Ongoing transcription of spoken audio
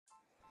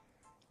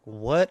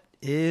What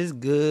is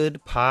good,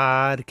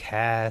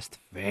 podcast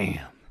fam?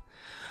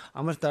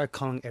 I'm gonna start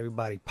calling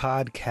everybody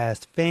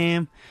podcast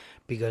fam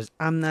because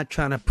I'm not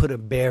trying to put a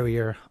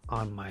barrier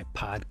on my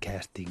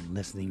podcasting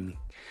listening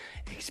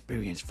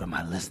experience for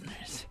my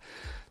listeners.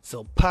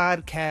 So,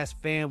 podcast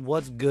fam,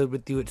 what's good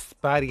with you? It's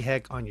Spidey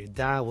Heck on your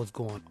dial. What's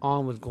going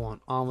on? What's going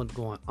on? What's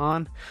going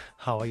on?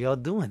 How are y'all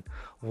doing?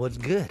 What's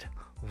good?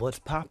 What's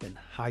popping?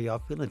 How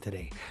y'all feeling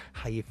today?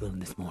 How you feeling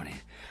this morning?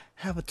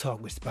 Have a talk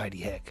with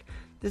Spidey Heck.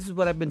 This is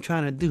what I've been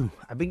trying to do.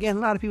 I've been getting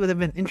a lot of people that have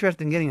been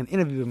interested in getting an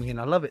interview with me, and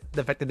I love it,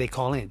 the fact that they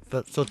call in.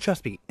 So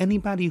trust me,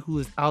 anybody who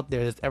is out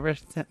there that's ever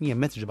sent me a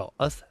message about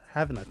us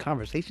having a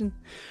conversation,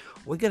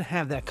 we're going to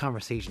have that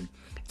conversation.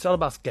 It's all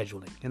about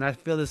scheduling, and I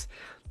feel this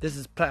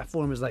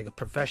platform is like a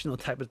professional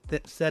type of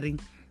setting,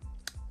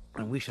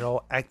 and we should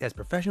all act as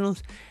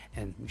professionals,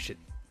 and we should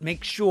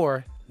make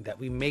sure that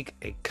we make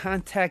a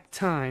contact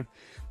time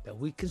that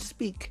we can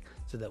speak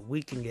so that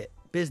we can get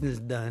business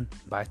done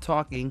by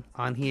talking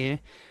on here,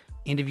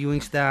 interviewing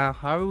style,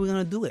 however we're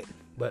going to do it.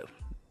 But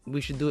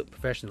we should do it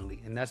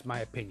professionally, and that's my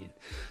opinion.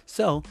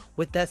 So,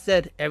 with that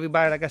said,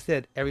 everybody, like I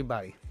said,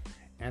 everybody,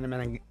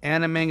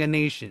 Animanga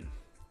Nation,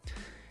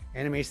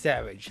 Anime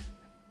Savage,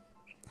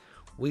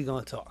 we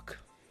going to talk.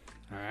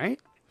 All right?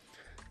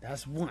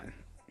 That's one.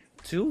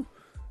 Two,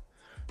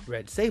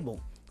 Red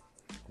Sable,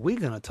 we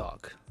going to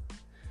talk.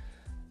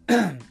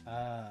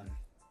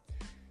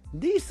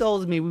 These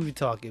Souls me, we be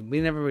talking.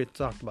 We never really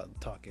talked about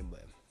talking,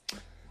 but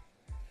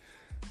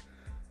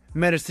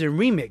Medicine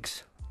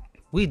Remix,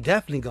 we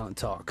definitely gonna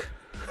talk.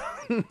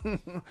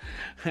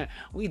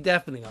 We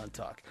definitely gonna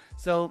talk.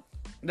 So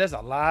there's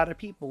a lot of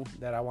people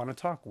that I want to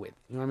talk with.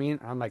 You know what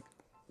I mean?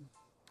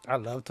 I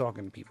love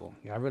talking to people.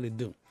 Yeah, I really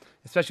do.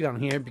 Especially on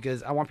here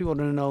because I want people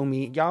to know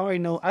me. Y'all already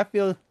know. I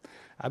feel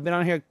I've been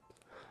on here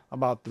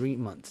about 3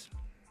 months,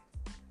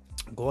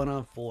 going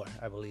on 4,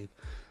 I believe.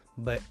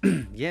 But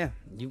yeah,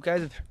 you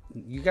guys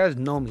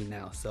know me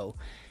now, so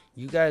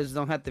you guys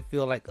don't have to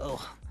feel like,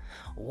 oh,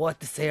 what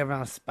to say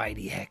around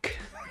Spidey Heck.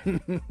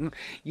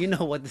 You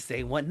know what to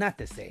say, what not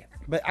to say.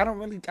 But I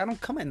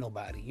don't come at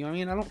nobody. You know what I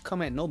mean? I don't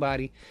come at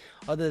nobody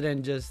other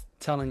than just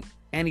telling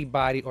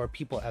anybody or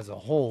people as a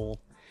whole,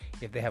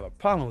 if they have a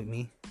problem with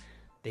me,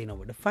 they know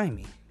where to find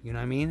me. You know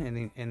what I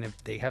mean? And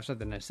if they have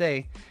something to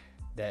say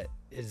that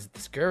is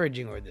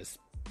discouraging or this,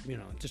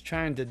 just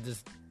trying to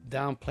just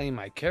downplay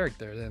my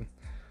character, then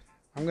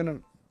I'm gonna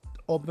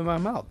open my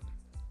mouth.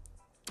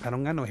 I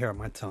don't got no hair on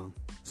my tongue,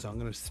 so I'm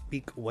gonna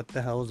speak what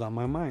the hell is on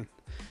my mind.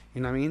 You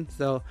know what I mean?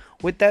 So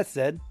with that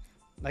said,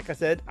 like I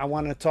said, I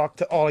want to talk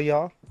to all of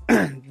y'all.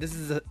 This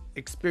is an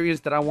experience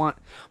that I want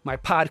my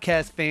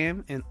podcast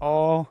fam and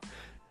all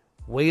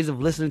ways of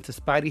listening to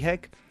Spidey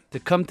Heck to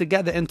come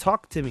together and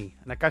talk to me.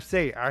 Like I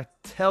say, I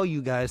tell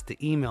you guys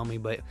to email me,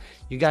 but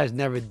you guys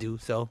never do.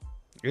 So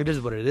it is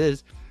what it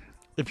is.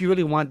 If you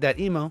really want that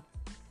email,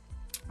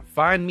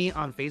 find me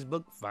on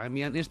Facebook, find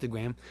me on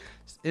Instagram.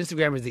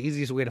 Instagram is the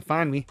easiest way to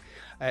find me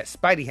at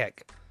Spidey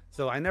Heck.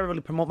 So I never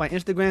really promote my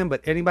Instagram,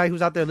 but anybody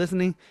who's out there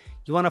listening,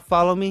 you want to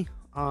follow me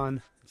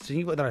on,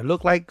 see what I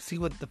look like, see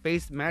what the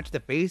face, match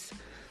the face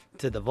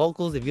to the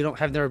vocals. If you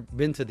have never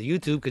been to the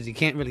YouTube, because you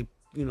can't really,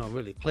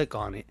 really click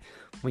on it.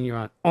 When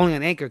you're only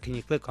on Anchor can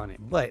you click on it.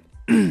 But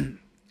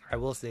I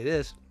will say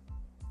this,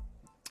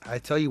 I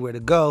tell you where to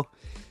go,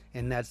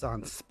 and that's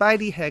on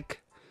Spidey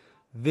Heck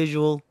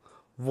Visual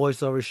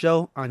Voiceover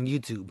Show on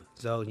YouTube.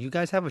 So you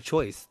guys have a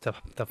choice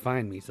to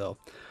find me. So,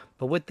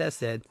 but with that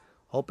said,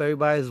 hope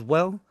everybody's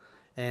well,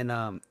 and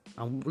I'm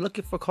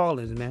looking for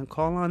call-ins, man.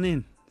 Call on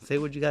in, say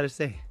what you gotta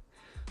say,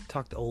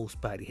 talk to old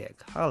Spidey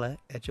Heck, holla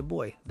at your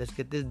boy. Let's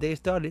get this day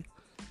started.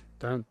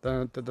 Dun,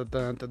 dun, dun, dun,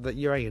 dun, dun, dun.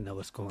 You already know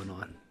what's going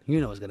on. You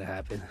know what's gonna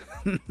happen.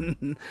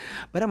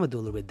 But I'm gonna do a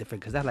little bit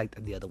different because I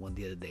liked the other one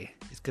the other day.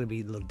 It's gonna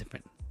be a little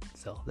different.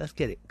 So let's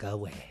get it. Go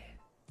away.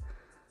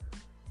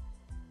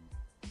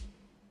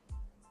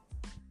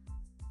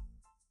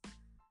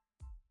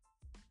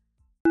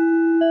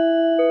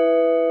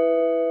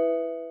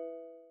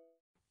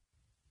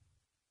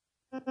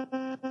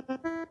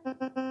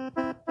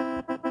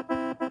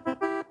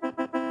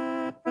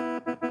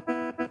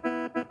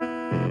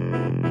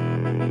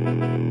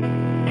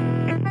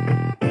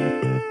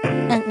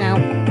 And now,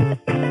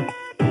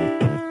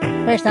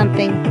 for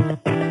something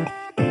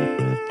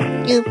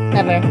you've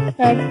never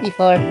heard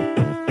before,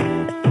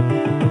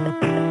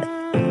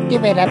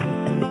 give it up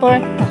for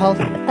the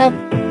host of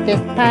this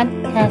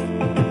podcast,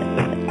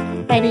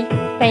 Spidey,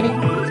 Spidey,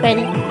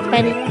 Spidey,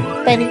 Spidey,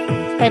 Spidey,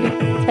 Spidey,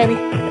 Spidey,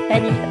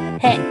 Spidey,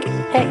 Heck,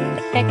 Heck,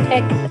 Heck,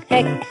 Heck,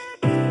 Heck.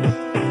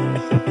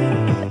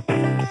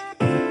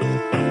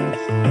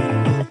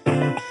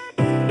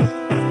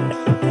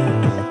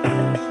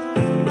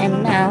 And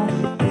now,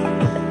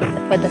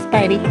 for the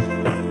Spidey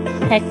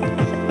Heck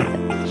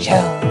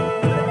Show.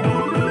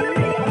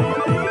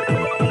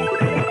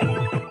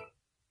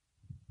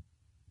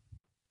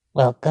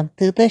 Welcome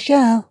to the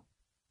show.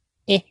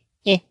 Eh,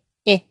 eh,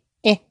 eh,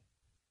 eh.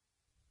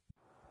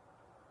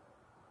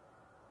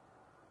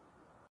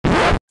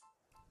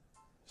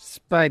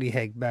 Spidey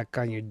Heck back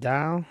on your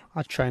dial.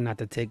 I'll try not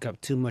to take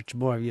up too much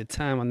more of your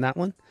time on that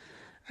one.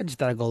 I just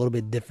thought I'd go a little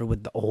bit different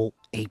with the old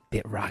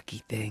 8-bit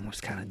Rocky thing. It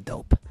was kind of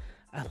dope.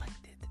 I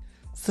liked it.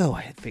 So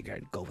I figured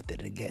I'd go with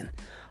it again.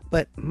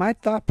 But my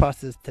thought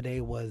process today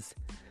was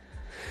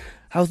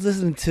I was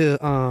listening to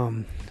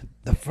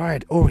the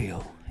Fried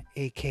Oreo,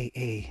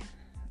 aka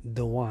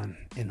the one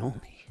and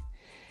only.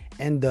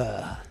 And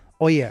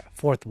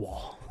Fourth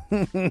Wall.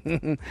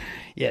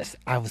 Yes,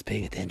 I was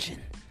paying attention.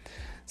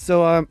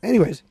 So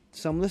anyways,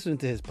 so I'm listening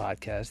to his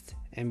podcast,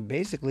 and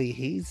basically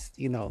he's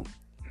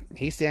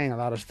saying a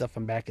lot of stuff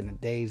from back in the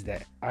days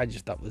that I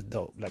just thought was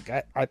dope. Like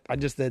I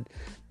just said,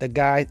 the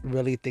guy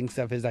really thinks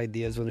of his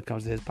ideas when it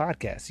comes to his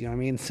podcast. You know what I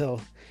mean? So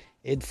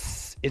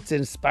it's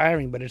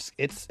inspiring, but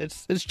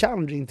it's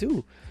challenging too.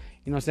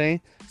 You know what I'm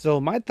saying?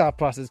 So my thought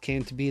process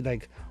came to be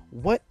like,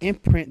 what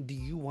imprint do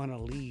you want to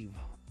leave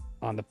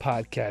on the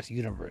podcast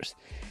universe?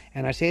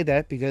 And I say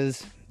that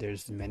because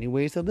there's many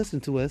ways to listen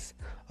to us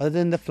other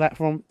than the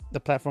platform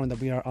that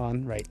we are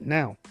on right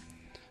now.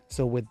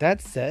 So with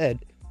that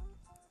said,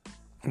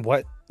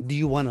 what do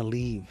you want to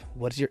leave?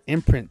 What's your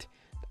imprint?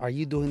 Are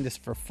you doing this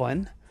for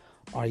fun?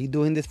 Are you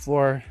doing this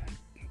for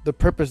the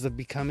purpose of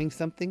becoming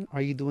something?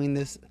 Are you doing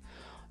this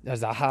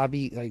as a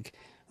hobby? Like,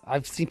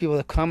 I've seen people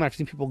that come, I've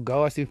seen people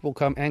go, I've seen people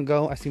come and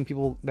go, I've seen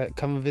people that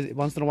come and visit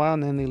once in a while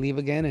and then they leave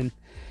again. And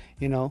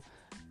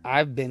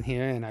I've been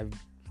here and I've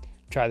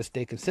tried to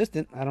stay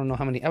consistent. I don't know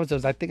how many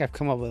episodes. I think I've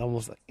come up with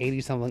almost like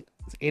 80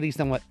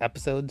 somewhat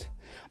episodes,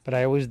 but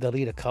I always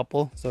delete a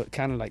couple, so it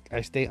kind of like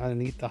I stay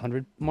underneath the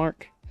 100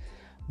 mark.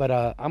 But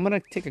I'm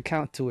gonna take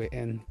account to it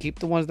and keep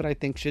the ones that I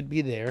think should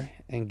be there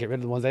and get rid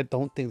of the ones I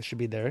don't think should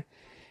be there,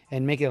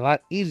 and make it a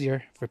lot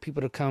easier for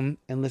people to come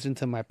and listen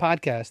to my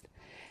podcast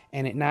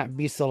and it not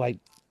be so like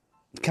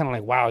kind of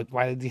like, wow,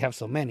 why did he have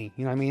so many?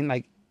 You know what I mean?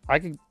 Like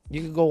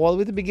you could go all the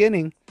way to the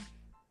beginning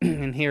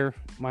and hear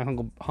my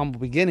humble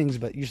beginnings,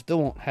 but you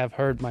still won't have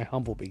heard my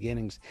humble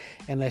beginnings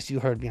unless you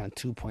heard me on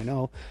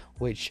 2.0,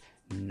 which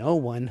no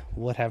one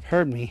would have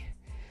heard me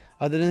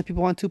other than the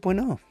people on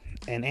 2.0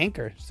 and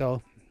Anchor.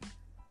 So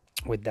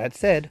with that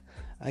said,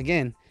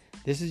 again,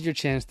 this is your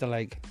chance to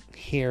like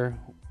hear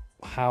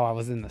how I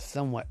was in the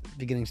somewhat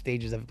beginning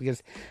stages of it,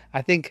 because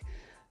I think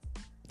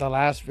the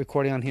last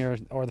recording on here,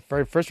 or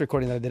the first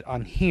recording that I did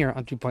on here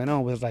on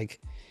 2.0 was like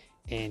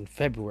in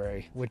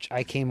February, which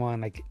I came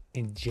on like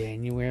in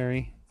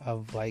January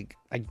of like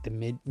the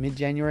mid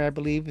January, I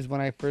believe, is when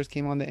I first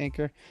came on the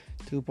Anchor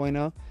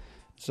 2.0.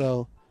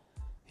 So,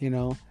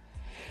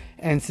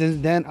 and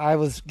since then I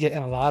was getting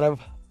a lot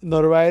of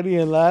notoriety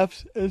and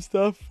laughs and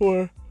stuff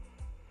for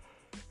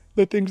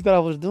the things that I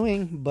was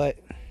doing, but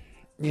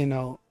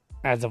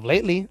as of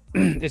lately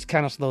it's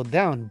kind of slowed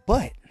down.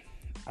 But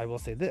I will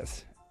say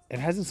this, it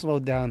hasn't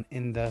slowed down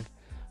in the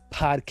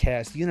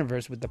podcast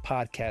universe with the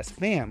podcast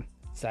fam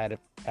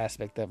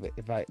aspect of it,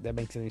 if that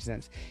makes any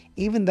sense.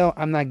 Even though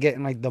I'm not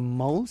getting like the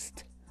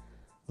most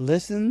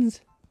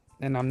listens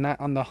and I'm not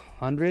on the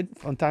 100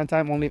 from time to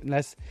time, only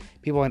unless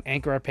people on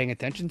Anchor are paying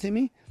attention to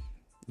me,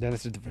 then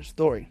it's a different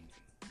story.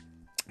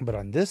 But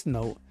on this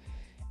note,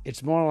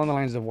 it's more along the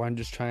lines of where I'm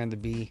just trying to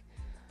be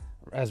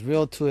as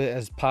real to it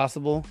as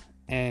possible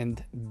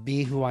and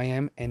be who I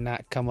am and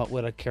not come up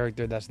with a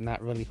character that's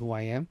not really who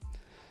I am.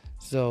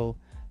 So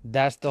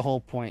that's the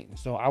whole point.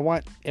 So I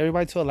want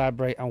everybody to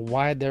elaborate on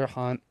why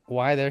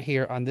they're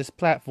here on this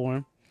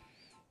platform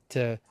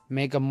to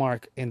make a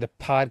mark in the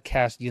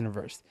podcast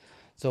universe.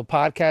 So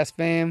podcast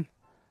fam,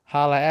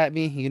 holla at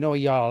me. You know where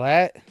y'all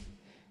at.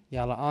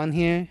 Y'all are on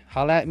here.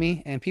 Holla at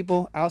me. And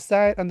people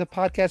outside on the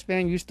podcast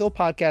fam, you still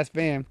podcast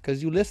fam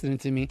because you listening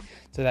to me.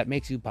 So that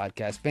makes you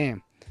podcast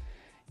fam.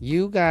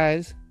 You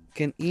guys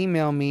can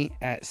email me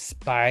at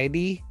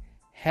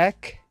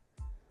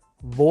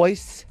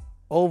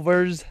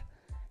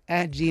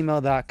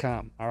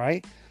spideyheckvoiceovers@gmail.com. All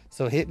right.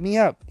 So hit me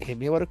up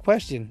with a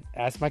question.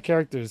 Ask my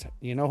characters.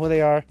 You know who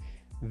they are.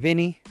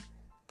 Vinny,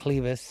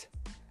 Clevis,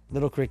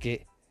 Little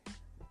Cricket,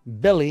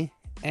 Billy,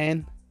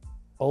 and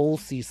Old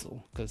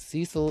Cecil. Because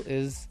Cecil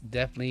is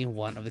definitely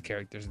one of the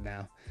characters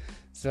now.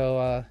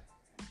 So,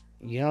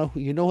 you know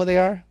who they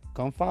are.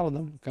 Come follow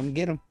them. Come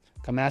get them.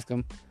 Come ask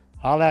them.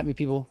 Holla at me,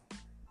 people.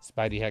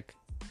 Spidey Heck.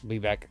 Be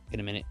back in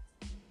a minute.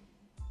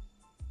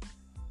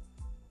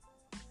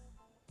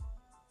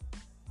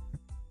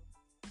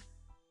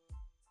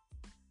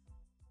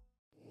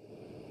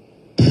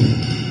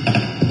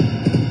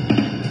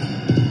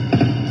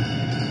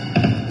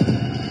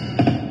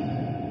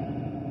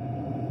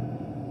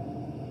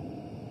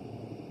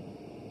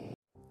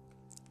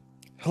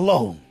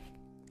 Hello,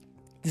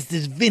 this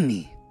is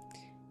Vinny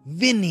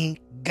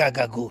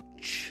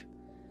Gagagooch.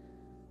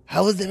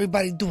 How is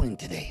everybody doing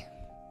today?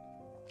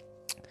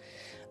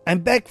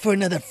 I'm back for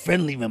another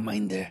friendly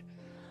reminder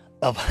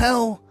of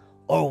how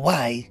or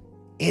why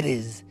it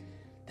is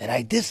that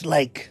I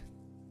dislike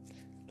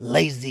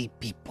lazy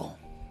people.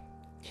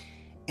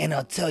 And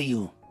I'll tell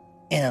you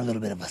in a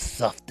little bit of a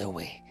softer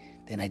way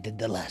than I did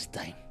the last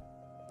time.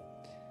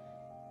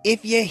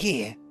 If you're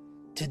here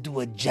to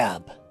do a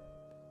job,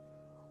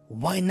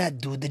 why not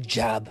do the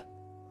job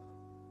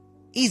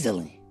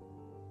easily.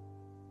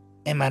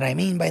 And what I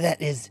mean by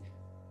that is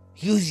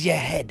use your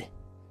head.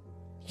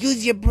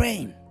 Use your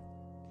brain.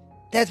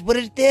 That's what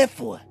it's there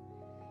for.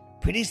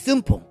 Pretty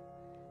simple.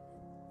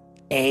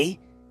 A,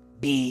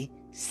 B,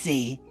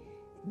 C,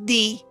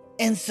 D,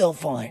 and so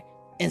on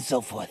and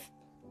so forth.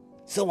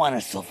 So on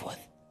and so forth.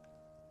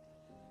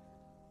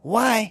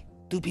 Why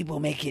do people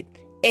make it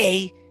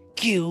A,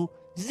 Q,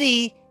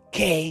 Z,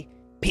 K,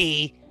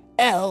 P,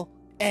 L,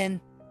 N?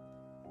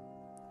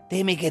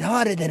 They make it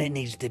harder than it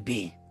needs to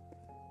be.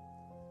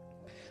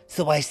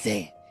 So I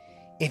say,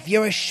 if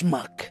you're a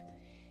schmuck,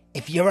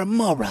 if you're a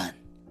moron,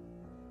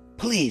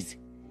 please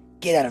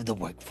get out of the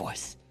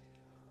workforce.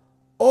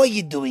 All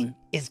you're doing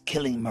is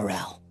killing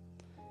morale.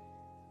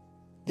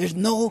 There's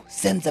no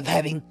sense of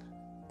having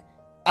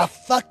a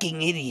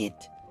fucking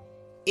idiot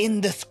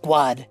in the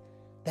squad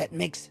that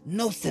makes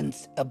no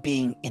sense of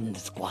being in the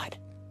squad.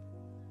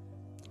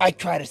 I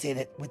try to say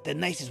that with the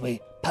nicest way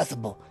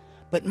possible,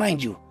 but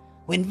mind you,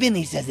 when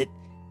Vinny says it,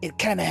 it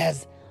kind of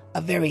has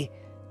a very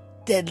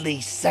deadly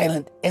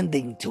silent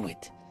ending to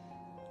it.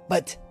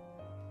 But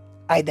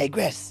I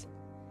digress.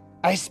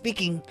 I'm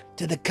speaking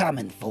to the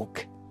common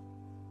folk,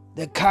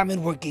 the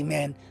common working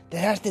man that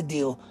has to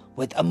deal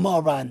with a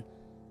moron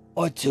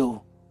or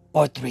two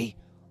or three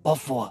or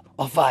four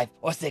or five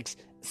or six,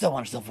 so on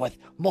and so forth,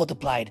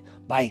 multiplied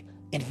by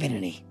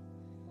infinity.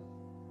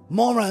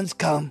 Morons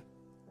come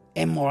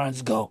and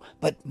morons go,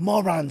 but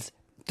morons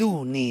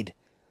do need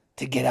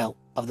to get out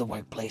of the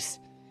workplace.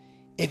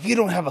 If you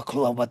don't have a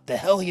clue on what the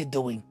hell you're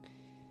doing,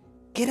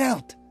 get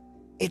out.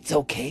 It's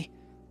okay.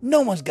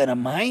 No one's gonna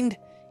mind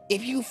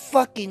if you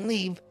fucking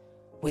leave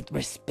with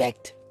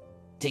respect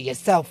to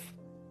yourself,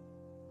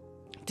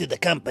 to the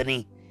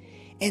company,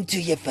 and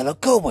to your fellow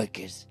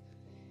co-workers.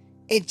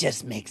 It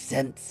just makes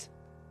sense.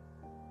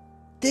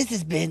 This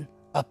has been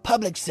a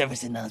public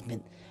service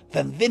announcement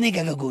from Vinny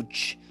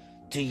Gagagooch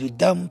to you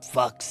dumb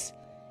fucks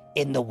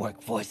in the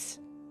workforce.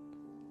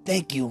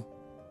 Thank you,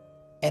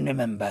 and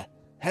remember,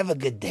 have a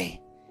good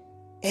day.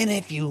 And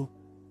if you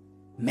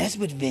mess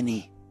with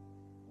Vinny,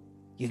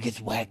 you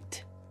get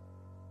whacked.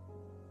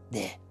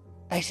 There,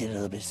 I said it a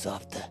little bit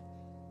softer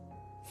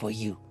for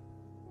you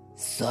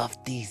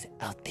softies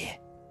out there.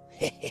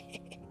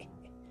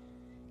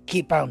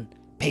 Keep on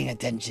paying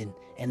attention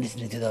and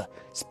listening to the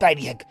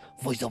Spidey Heck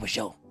voiceover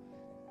show.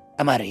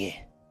 I'm out of here.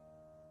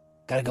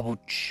 Gotta go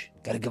booch,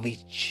 gotta go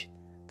beach,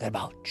 gotta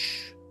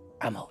bouch.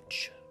 I'm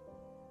ouch.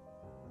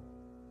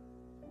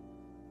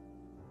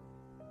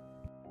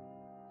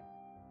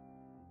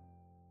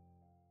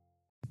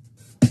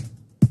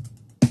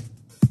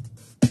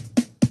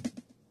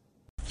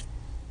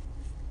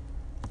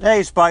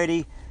 Hey,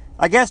 Spidey.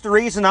 I guess the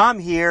reason I'm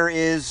here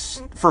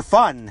is for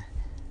fun,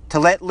 to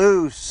let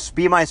loose,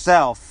 be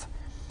myself.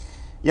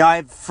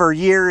 Yeah, for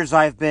years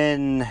I've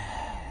been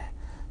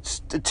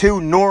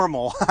too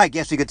normal, I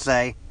guess you could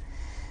say.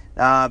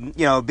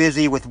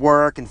 Busy with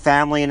work and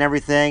family and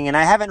everything, and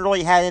I haven't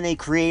really had any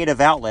creative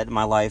outlet in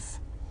my life.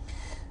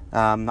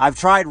 I've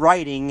tried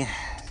writing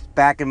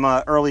back in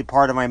my early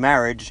part of my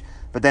marriage,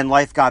 but then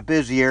life got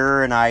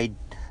busier and I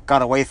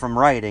got away from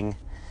writing.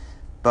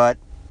 But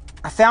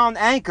I found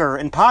Anchor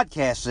in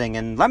podcasting,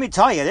 and let me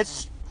tell you,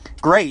 it's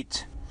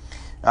great.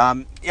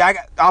 I'm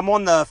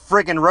on the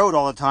friggin' road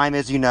all the time,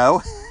 as you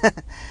know.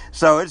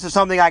 So this is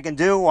something I can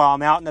do while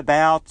I'm out and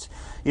about,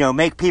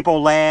 make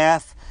people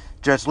laugh,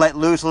 just let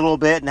loose a little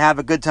bit and have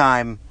a good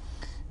time.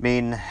 I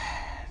mean,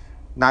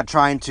 not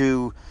trying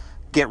to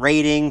get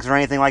ratings or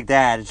anything like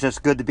that. It's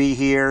just good to be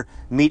here,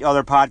 meet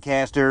other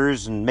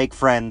podcasters, and make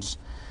friends.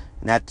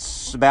 And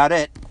that's about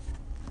it.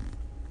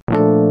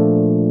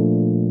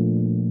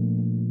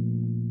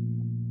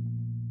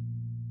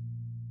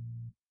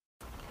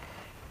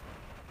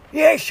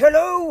 Yes,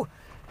 hello?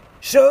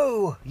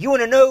 So, you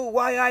want to know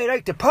why I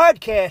like to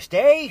podcast,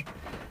 eh?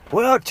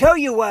 Well, I'll tell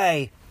you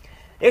why.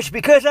 It's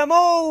because I'm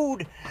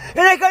old, and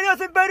I got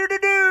nothing better to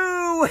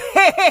do!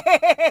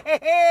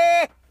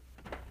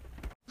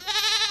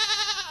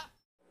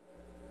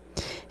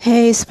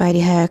 Hey,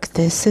 Spidey Heck,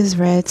 this is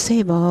Red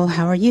Sable.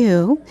 How are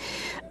you?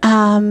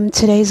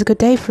 Today's a good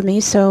day for me,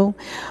 so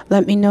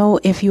let me know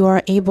if you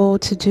are able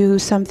to do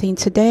something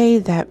today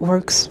that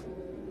works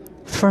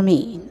for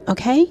me,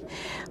 okay?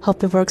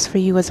 Hope it works for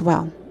you as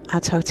well. I'll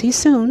talk to you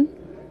soon.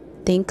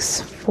 Thanks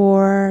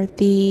for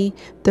the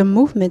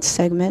movement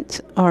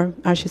segment, or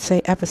I should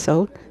say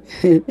episode.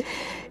 It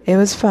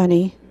was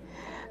funny.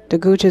 The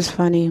Gooch is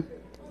funny.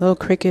 Little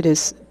Cricket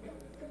is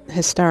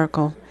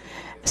hysterical.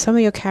 Some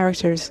of your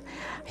characters,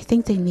 I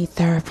think they need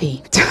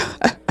therapy.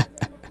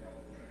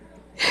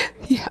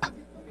 Yeah.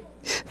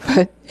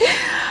 But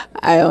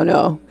I don't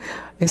know.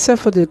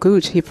 Except for the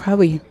Gooch, you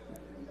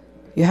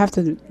have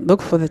to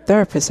look for the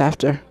therapist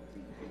after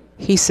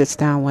he sits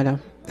down with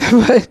him.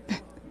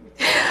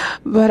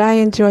 But I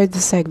enjoyed the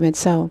segment,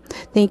 so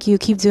thank you.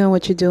 Keep doing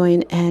what you're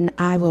doing, and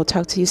I will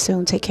talk to you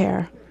soon. Take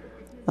care.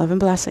 Love and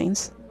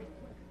blessings.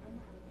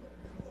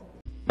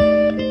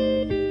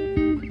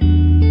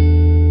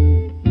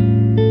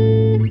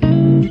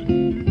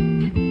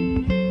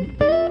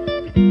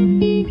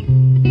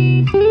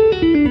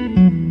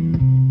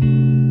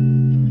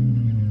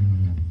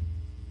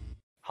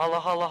 Holla,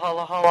 holla,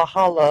 holla, holla,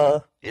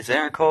 holla. It's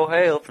Aaron Cole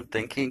Hale from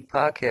Think King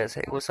Podcast.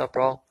 Hey, what's up,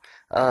 bro?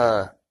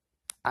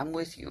 I'm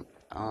with you.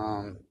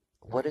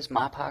 What is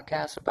my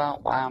podcast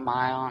about? Why am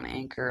I on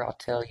Anchor? I'll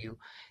tell you.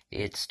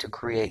 It's to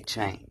create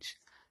change.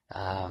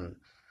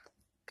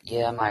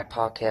 Yeah, my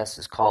podcast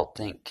is called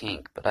Think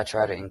Kink, but I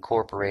try to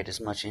incorporate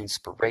as much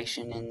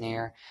inspiration in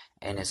there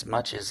and as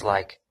much as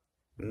like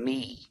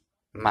me,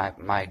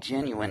 my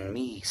genuine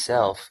me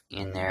self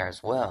in there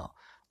as well.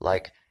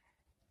 Like,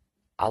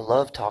 I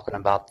love talking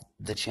about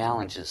the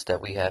challenges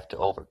that we have to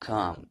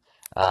overcome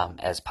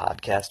as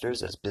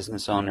podcasters, as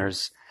business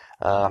owners,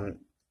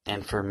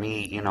 and for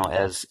me, you know,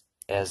 as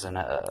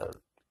a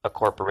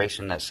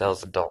corporation that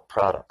sells adult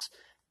products.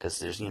 Because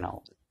there's, you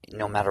know,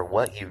 no matter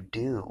what you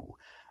do,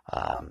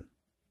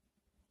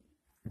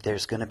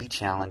 there's going to be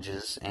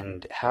challenges,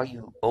 and how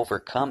you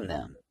overcome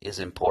them is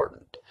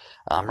important.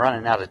 I'm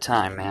running out of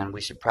time, man.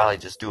 We should probably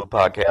just do a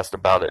podcast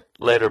about it.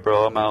 Later,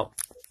 bro. I'm out.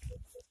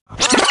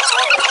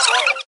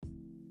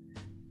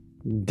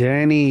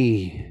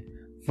 Danny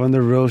from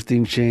the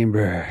Roasting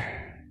Chamber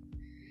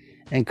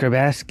and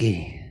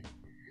Krabaski.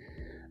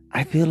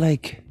 I feel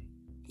like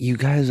you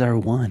guys are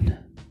one.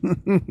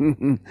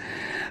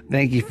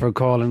 Thank you for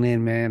calling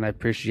in, man. I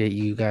appreciate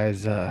you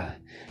guys.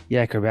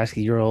 Yeah,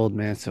 Krabaski, you're old,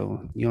 man,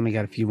 so you only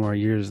got a few more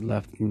years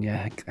left. And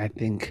yeah, I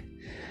think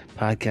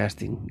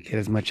podcasting, get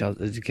as much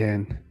out as you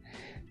can.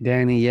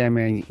 Danny, yeah,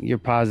 man, you're a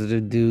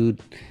positive dude.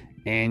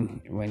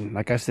 And when,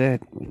 like I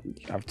said,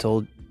 I've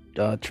told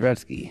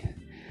Turetsky,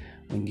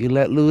 when you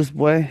let loose,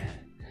 boy,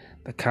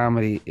 the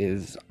comedy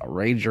is a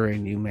rager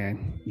in you,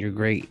 man. You're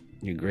great.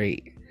 You're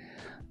great.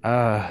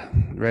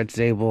 Red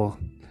Sable,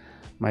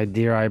 my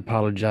dear, I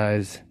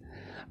apologize.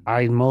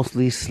 I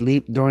mostly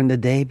sleep during the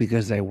day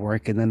because I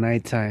work in the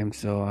nighttime.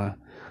 So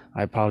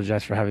I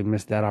apologize for having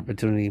missed that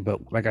opportunity.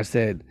 But like I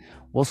said,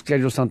 we'll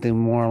schedule something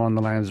more along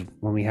the lines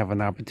when we have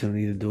an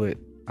opportunity to do it.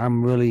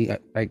 I'm really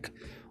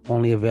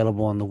only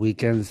available on the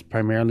weekends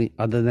primarily,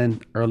 other than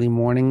early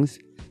mornings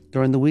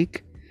during the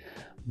week.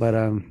 But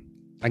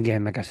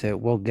again, like I said,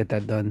 we'll get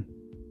that done.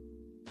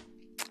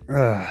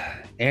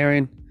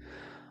 Aaron,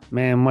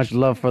 man, much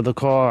love for the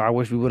call. I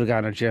wish we would have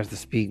gotten a chance to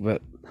speak,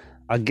 but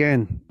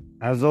again,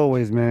 as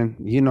always, man,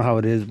 you know how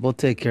it is. We'll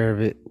take care of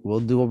it. We'll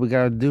do what we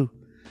gotta do.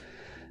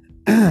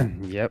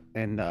 Yep,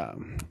 and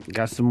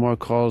got some more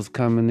calls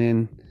coming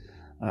in.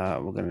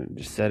 We're gonna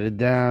just set it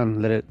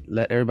down,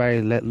 let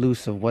everybody let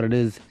loose of what it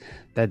is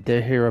that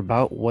they're here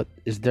about. What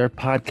is their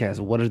podcast?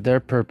 What is their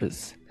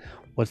purpose?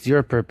 What's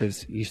your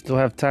purpose? You still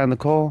have time to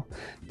call.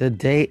 The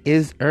day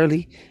is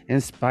early,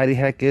 and Spidey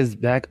Heck is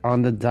back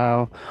on the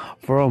dial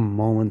for a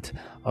moment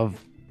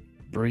of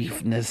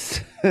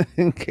briefness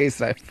in case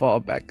I fall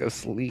back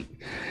asleep,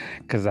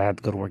 because I have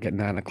to go to work at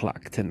 9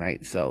 o'clock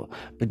tonight. So,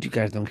 but you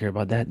guys don't care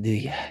about that, do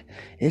you?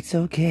 It's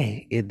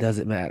okay. It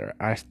doesn't matter.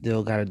 I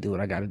still got to do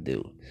what I got to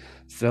do.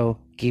 So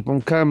keep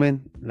them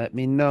coming. Let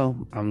me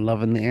know. I'm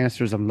loving the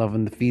answers. I'm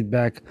loving the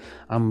feedback.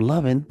 I'm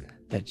loving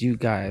that you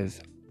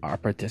guys are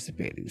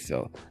participating.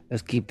 So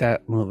let's keep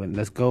that moving.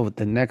 Let's go with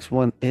the next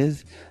one.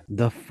 Is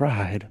the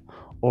Fried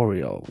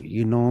Oreo.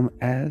 You know him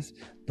as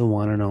the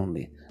one and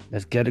only.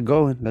 Let's get it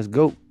going. Let's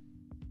go.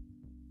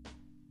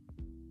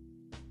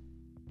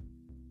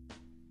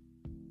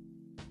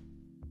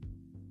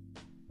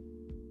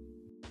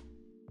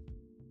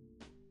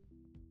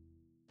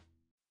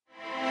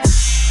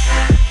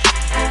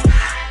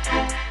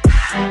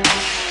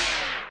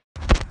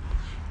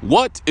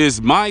 What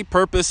is my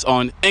purpose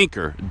on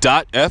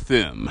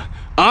Anchor.fm?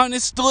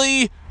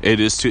 Honestly,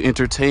 it is to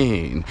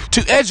entertain,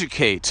 to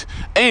educate,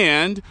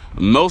 and,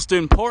 most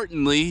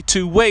importantly,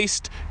 to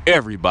waste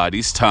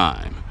everybody's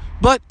time.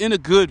 But in a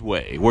good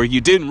way, where you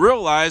didn't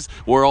realize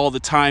where all the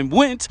time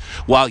went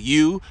while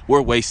you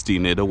were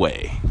wasting it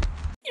away.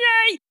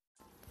 Yay!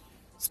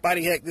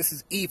 Spidey Heck, this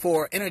is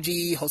E4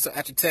 Energy, host of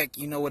After Tech.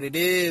 You know what it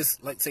is.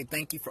 I'd like to say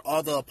thank you for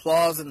all the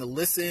applause and the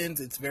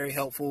listens. It's very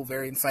helpful,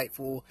 very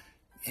insightful,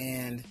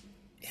 and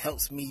it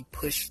helps me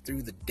push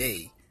through the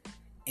day.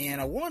 And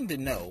I wanted to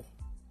know,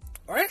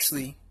 or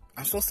actually,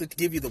 I'm supposed to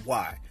give you the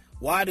why.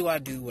 Why do I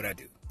do what I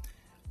do?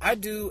 I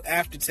do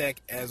After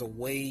Tech as a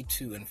way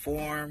to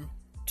inform,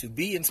 to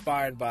be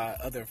inspired by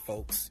other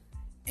folks,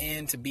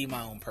 and to be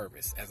my own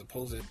purpose, as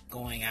opposed to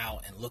going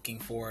out and looking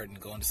for it and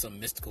going to some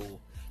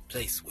mystical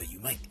place where you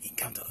might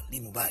encounter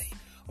Limubai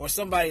or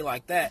somebody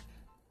like that.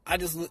 I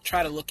just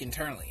try to look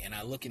internally, and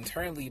I look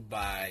internally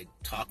by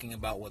talking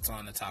about what's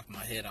on the top of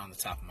my head, on the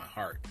top of my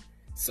heart.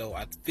 So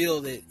I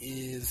feel that it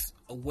is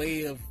a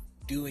way of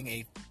doing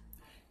a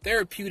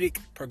therapeutic,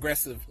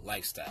 progressive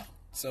lifestyle.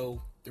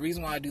 So the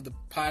reason why I do the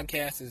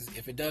podcast is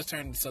if it does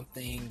turn into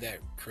something that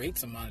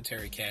creates some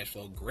monetary cash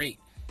flow, great.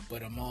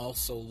 But I'm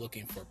also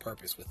looking for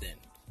purpose within.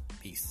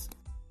 Peace.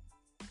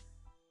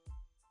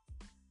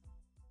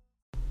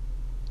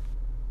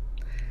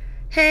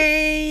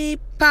 Hey,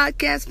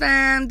 podcast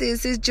fam,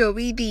 this is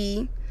Joey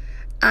D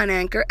on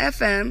Anchor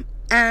FM,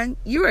 and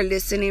you are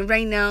listening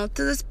right now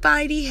to the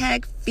Spidey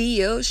Heck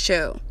Field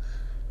Show.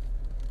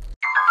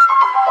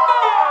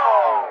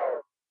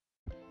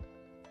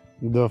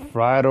 the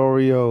fried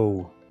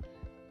Oreo,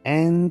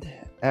 and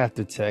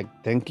Aftertech.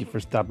 Thank you for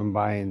stopping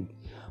by and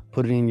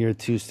putting in your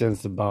 2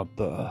 cents about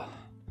the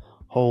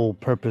whole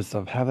purpose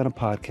of having a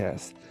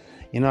podcast.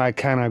 You know, I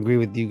kind of agree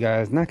with you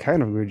guys. Not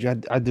kind of agree with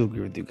you. I do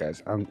agree with you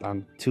guys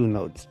on 2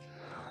 notes.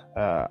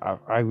 I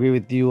agree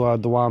with you,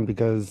 Dewan,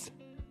 because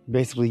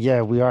basically,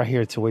 yeah, we are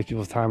here to waste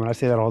people's time. And I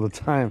say that all the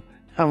time.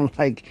 I'm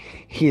like,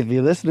 if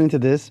you're listening to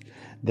this,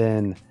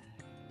 then,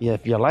 yeah,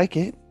 if you like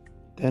it,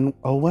 then,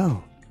 oh,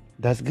 well,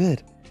 that's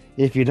good.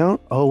 If you don't,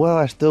 oh, well,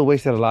 I still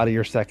wasted a lot of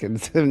your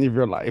seconds of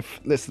your life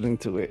listening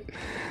to it.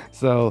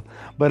 So,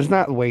 but it's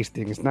not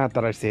wasting. It's not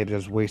that I say it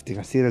as wasting.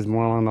 I see it as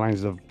more along the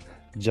lines of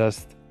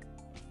just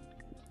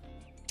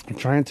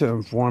trying to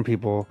inform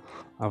people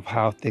of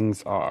how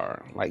things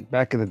are. Like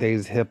back in the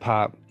days, hip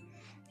hop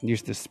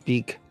used to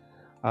speak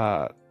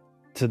to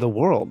the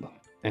world,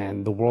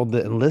 and the world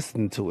didn't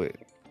listen to it.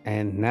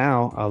 And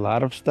now a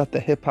lot of stuff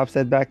that hip hop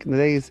said back in the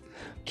days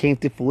came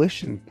to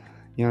fruition.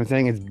 You know what I'm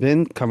saying? It's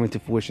been coming to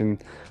fruition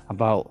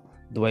about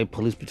the way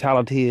police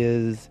brutality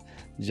is,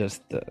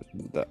 just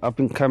the up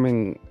and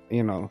coming,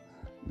 you know,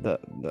 the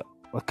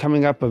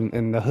coming up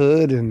in the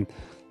hood, and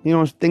you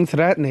know, things of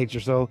that nature.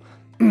 So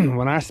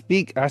when I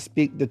speak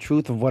the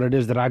truth of what it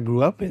is that I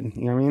grew up in.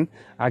 You know what I mean?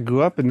 I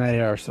grew up in that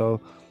era,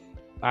 so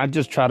I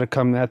just try to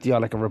come at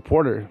y'all like a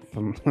reporter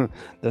from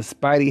the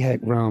Spidey Heck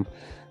realm,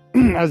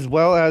 as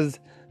well as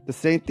the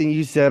same thing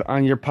you said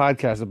on your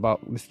podcast about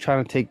just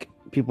trying to take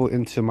people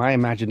into my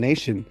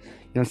imagination. You know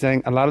what I'm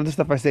saying? A lot of the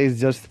stuff I say is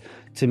just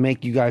to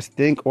make you guys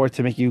think, or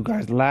to make you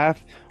guys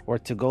laugh, or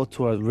to go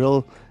to a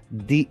real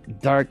deep,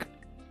 dark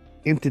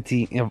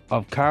entity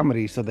of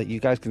comedy, so that you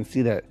guys can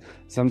see that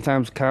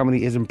sometimes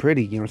comedy isn't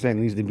pretty. You know what I'm saying?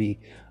 It needs to be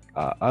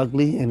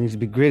ugly, and it needs to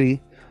be gritty,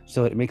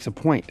 so it makes a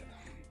point.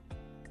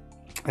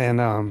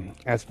 And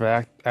as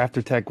for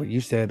Aftertech, what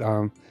you said,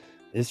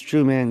 it's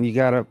true, man. You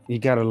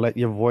gotta let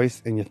your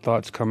voice and your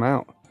thoughts come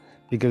out,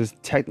 because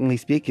technically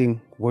speaking,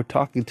 we're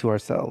talking to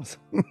ourselves.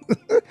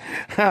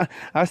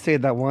 I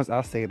said that once,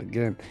 I'll say it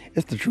again.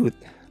 It's the truth.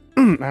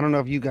 I don't know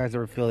if you guys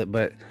ever feel it,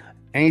 but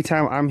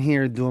anytime I'm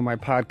here doing my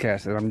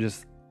podcast,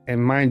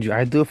 and mind you,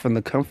 I do it from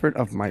the comfort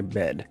of my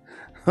bed.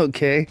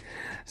 Okay?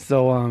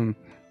 So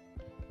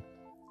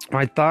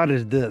my thought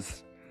is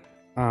this.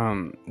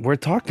 We're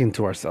talking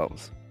to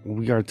ourselves.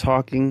 We are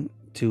talking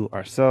to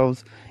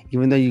ourselves.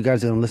 Even though you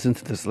guys are going to listen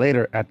to this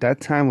later, at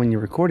that time when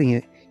you're recording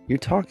it, you're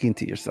talking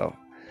to yourself.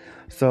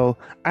 So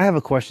I have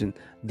a question.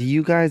 Do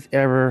you guys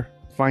ever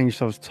find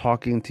yourselves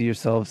talking to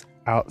yourselves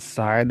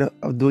outside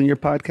of doing your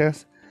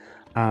podcast?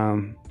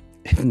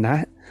 If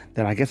not,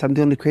 then I guess I'm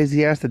doing the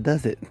crazy ass that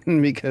does it.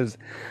 Because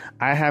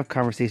I have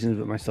conversations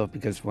with myself,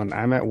 because when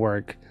I'm at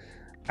work,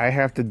 I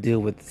have to deal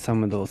with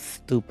some of those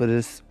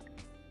stupidest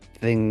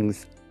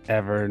things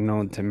ever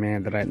known to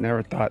man that I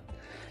never thought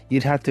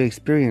you'd have to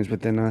experience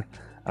within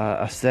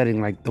a setting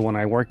like the one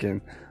I work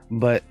in.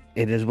 But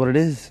it is what it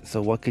is.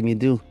 So what can you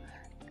do?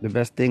 The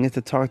best thing is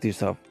to talk to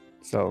yourself.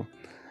 So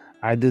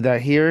I do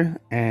that here,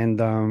 and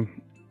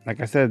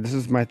like I said, this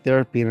is my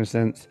therapy in a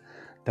sense,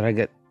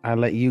 that I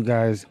let you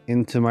guys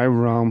into my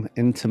realm,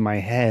 into my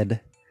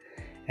head,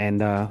 and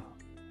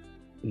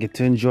get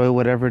to enjoy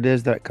whatever it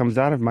is that comes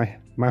out of my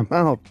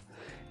mouth.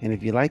 And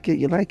if you like it,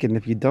 you like it. And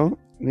if you don't,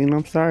 you know,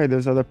 I'm sorry,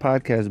 there's other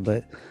podcasts,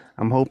 but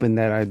I'm hoping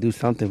that I do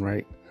something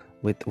right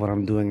with what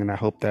I'm doing. And I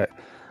hope that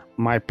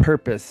my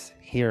purpose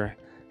here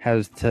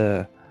has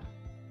to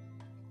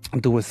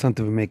do with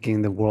something with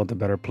making the world a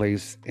better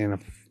place in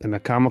a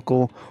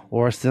comical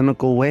or a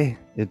cynical way.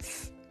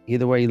 It's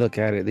either way you look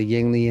at it, the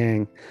yin, the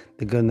yang,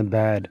 the good and the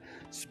bad.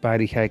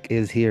 Spidey Heck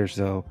is here,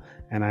 so,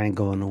 and I ain't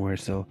going nowhere.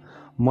 So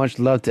much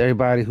love to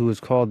everybody who has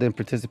called in,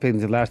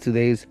 participating in the last 2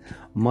 days.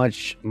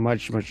 Much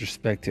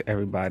respect to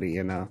everybody.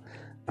 And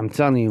I'm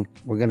telling you,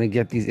 we're going to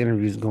get these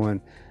interviews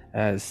going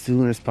as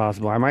soon as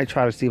possible. I might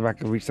try to see if I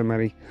can reach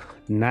somebody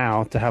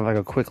now to have like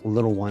a quick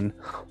little one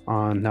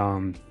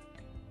on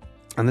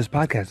this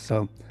podcast.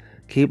 So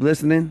keep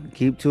listening,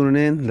 keep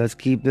tuning in. Let's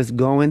keep this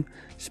going.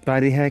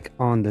 Spidey Heck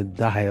on the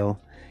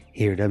dial,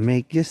 here to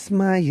make you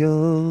smile.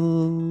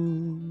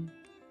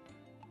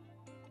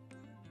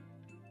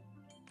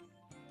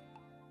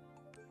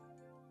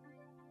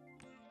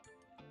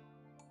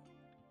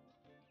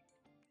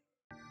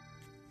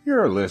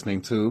 You're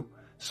listening to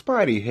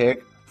Spidey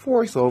Heck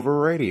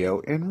Voiceover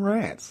Radio and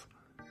Rants.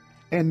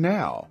 And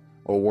now,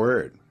 a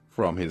word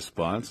from his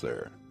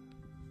sponsor.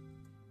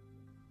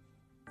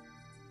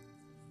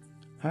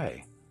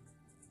 Hey,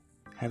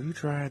 have you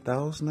tried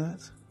those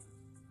nuts?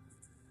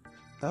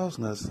 Those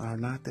nuts are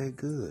not that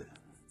good.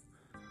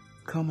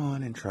 Come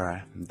on and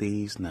try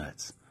these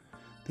nuts.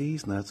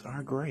 These nuts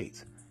are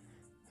great.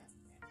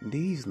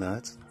 These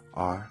nuts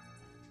are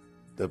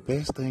the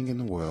best thing in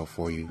the world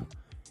for you.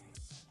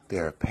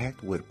 They're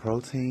packed with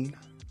protein.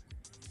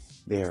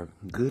 They're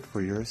good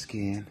for your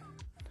skin.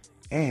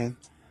 And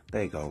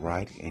they go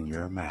right in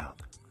your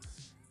mouth.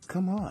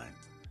 Come on.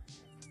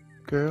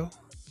 Girl,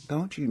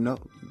 don't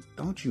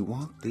you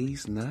want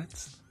these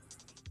nuts?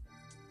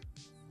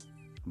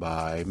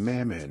 By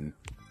Mammon.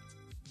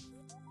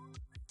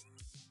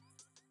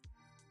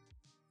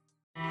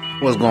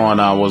 What's going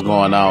on? What's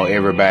going on?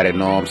 Everybody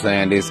know what I'm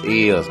saying? This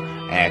is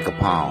Al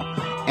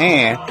Capone.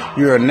 And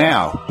you're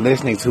now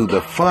listening to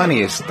the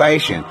funniest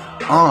station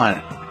on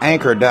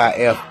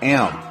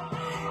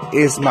Anchor.fm.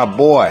 It's my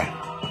boy,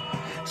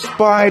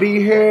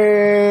 Spidey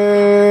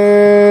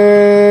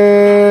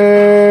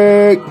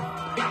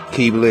Heck.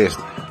 Keep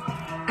listening.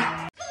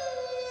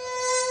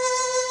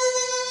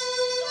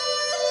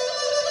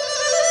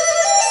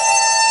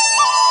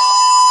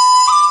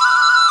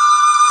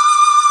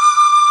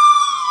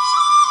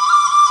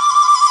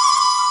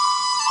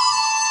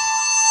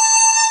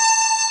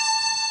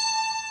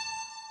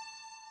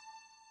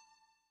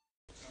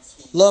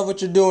 Love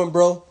what you're doing,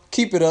 bro.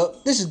 Keep it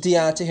up. This is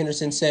Deontay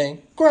Henderson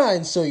saying,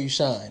 grind so you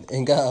shine,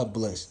 and God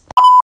bless.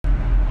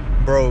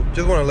 Bro,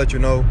 just want to let you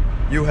know,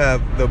 you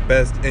have the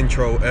best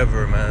intro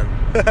ever,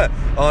 man.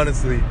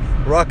 Honestly,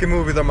 Rocky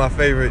movies are my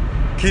favorite.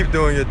 Keep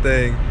doing your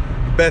thing.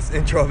 Best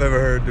intro I've ever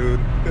heard, dude.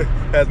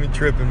 Has me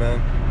tripping,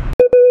 man.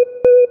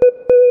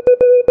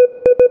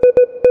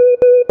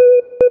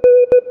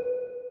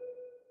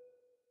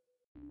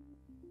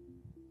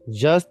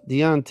 Just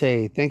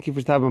Deontay, thank you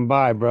for stopping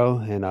by, bro,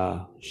 and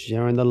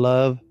sharing the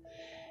love,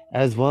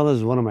 as well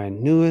as one of my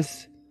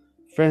newest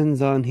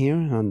friends on here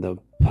on the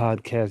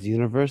podcast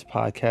universe,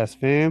 podcast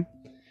fam.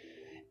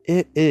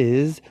 It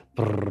is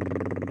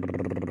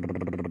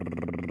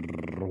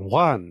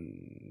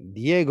Juan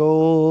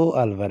Diego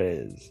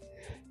Alvarez.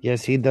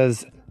 Yes, he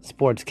does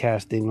sports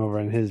casting over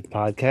on his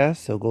podcast,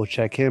 so go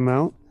check him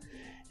out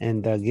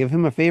and give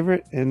him a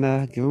favorite and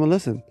give him a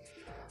listen.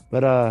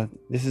 But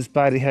this is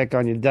Spidey Heck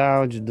on your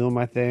dial, just doing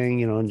my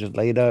thing, just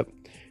laid up,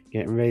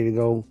 getting ready to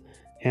go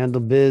handle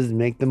biz,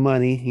 make the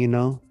money,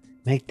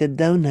 make the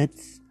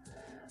donuts.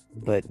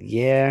 But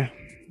yeah,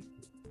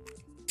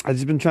 I've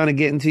just been trying to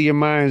get into your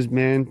minds,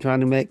 man,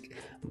 trying to make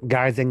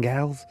guys and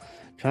gals,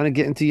 trying to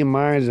get into your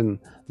minds and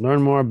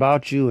learn more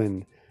about you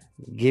and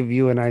give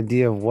you an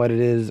idea of what it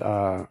is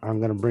I'm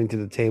going to bring to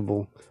the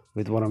table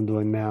with what I'm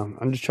doing now.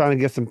 I'm just trying to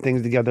get some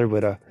things together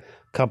with a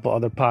couple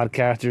other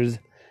podcasters.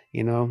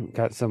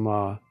 Got some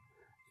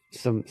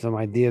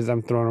ideas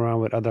I'm throwing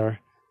around with other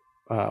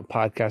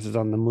podcasters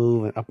on the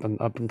move and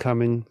up and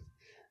coming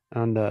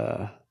on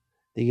the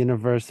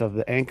universe of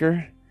the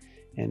Anchor,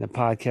 and the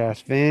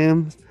podcast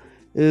fam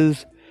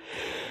is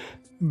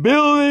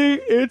building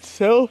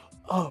itself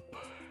up.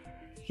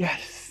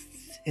 Yes,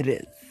 it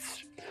is.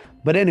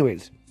 But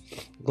anyways,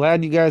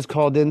 glad you guys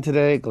called in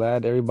today.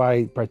 Glad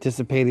everybody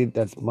participated.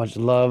 That's much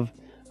love.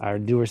 I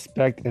do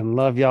respect and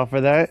love y'all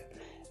for that.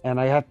 And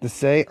I have to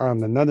say,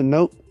 on another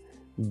note,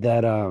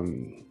 that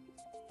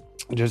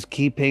just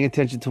keep paying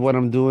attention to what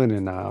I'm doing,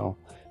 and I'll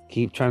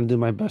keep trying to do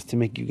my best to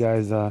make you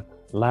guys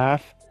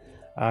laugh.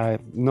 I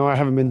know I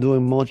haven't been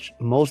doing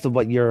most of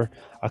what you're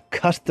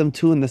accustomed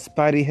to in the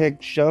Spidey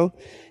Heck show.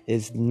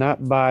 It's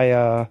not by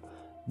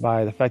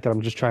the fact that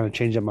I'm just trying to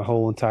change up my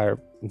whole entire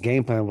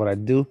game plan of what I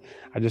do.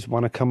 I just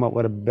want to come up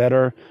with a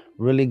better,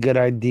 really good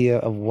idea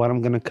of what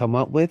I'm going to come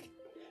up with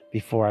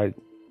before I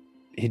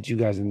hit you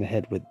guys in the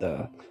head with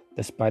the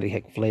Spidey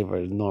Heck flavor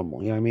is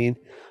normal, you know what I mean?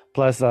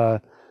 Plus,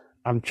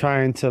 I'm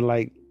trying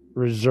to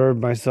reserve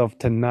myself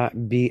to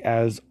not be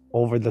as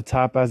over the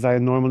top as I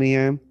normally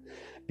am,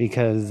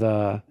 because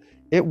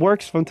it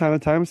works from time to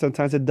time.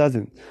 Sometimes it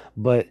doesn't,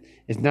 but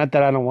it's not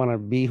that I don't want to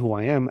be who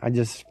I am. I'm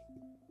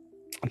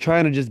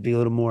trying to just be a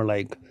little more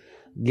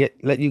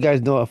let you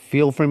guys know a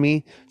feel for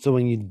me, so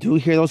when you do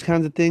hear those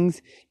kinds of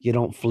things, you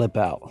don't flip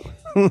out.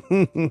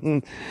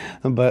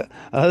 But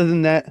other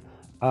than that,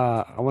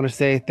 I want to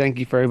say thank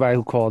you for everybody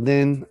who called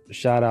in.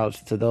 Shout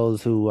outs to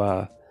those who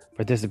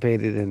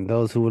participated and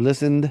those who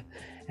listened.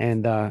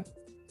 And I'm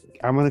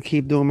going to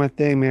keep doing my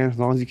thing, man. As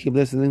long as you keep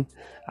listening,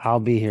 I'll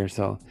be here.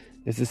 So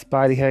this is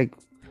Spidey Heck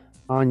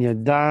on your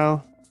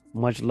dial.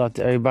 Much love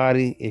to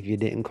everybody. If you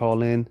didn't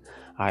call in,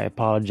 I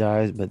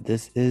apologize, but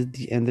this is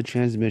the end of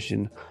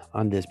transmission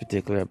on this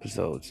particular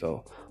episode.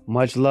 So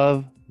much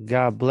love.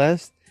 God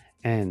bless.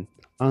 And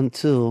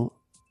until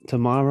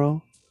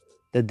tomorrow,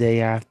 the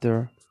day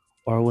after,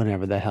 or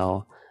whenever the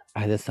hell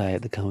I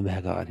decide to come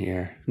back on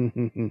here.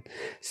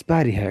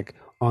 Spidey Heck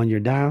on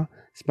your dial.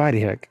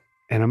 Spidey Heck,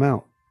 and I'm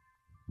out.